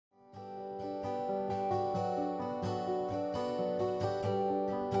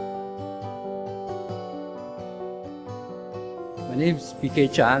name is PK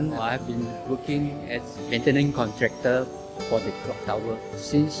Chan. I have been working as maintenance contractor for the Clocktower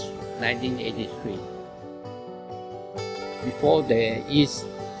since 1983. Before there is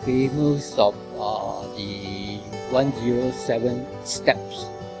famous of the 107 steps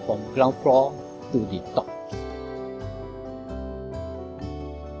from ground floor to the top.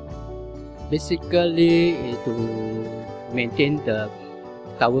 Basically, to maintain the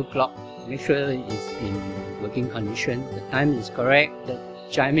tower clock, make sure it's in working condition, the time is correct, the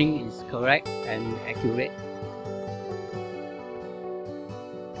chiming is correct and accurate.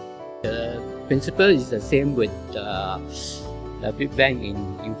 The principle is the same with the Big Bang in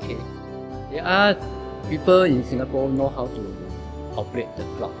UK. There are people in Singapore know how to operate the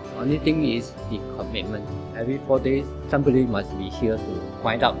clock. The only thing is the commitment. Every 4 days, somebody must be here to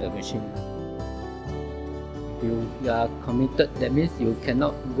wind up the machine. If you are committed, that means you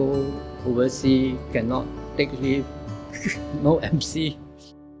cannot go overseas, cannot take leave, no MC.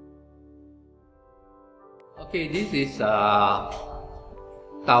 Okay, this is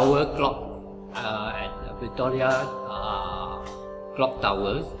tower clock at Victoria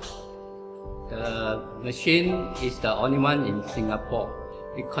Clocktower. The machine is the only one in Singapore.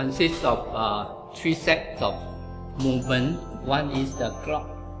 It consists of 3 sets of movement. One is the clock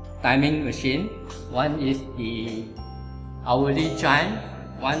timing machine, one is the hourly chime,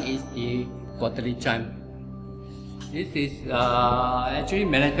 one is the quarterly chime. This is actually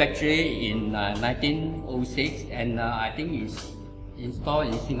manufactured in 1906 and I think it's installed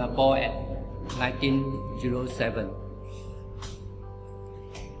in Singapore at 1907.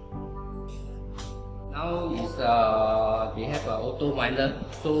 Now they have an auto winder,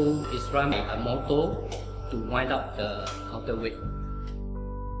 so it's run by a motor to wind up the counterweight.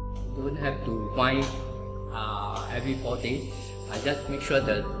 You don't have to wind every 4 days. I just make sure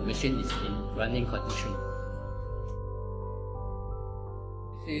the machine is in running condition.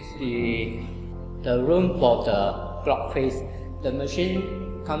 This is the room for the clock face. The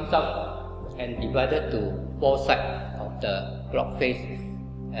machine comes up and divided to 4 sides of the clock face,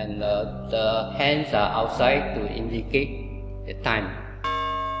 and the hands are outside to indicate the time.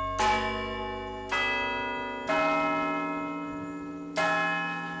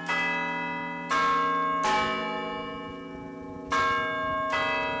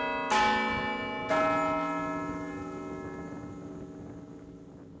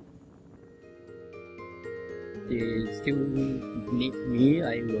 They still need me,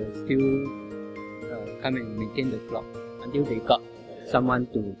 I will still come and maintain the clock until they got someone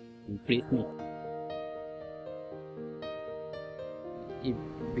to replace me. It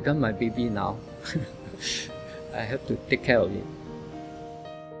become my baby now. I have to take care of it.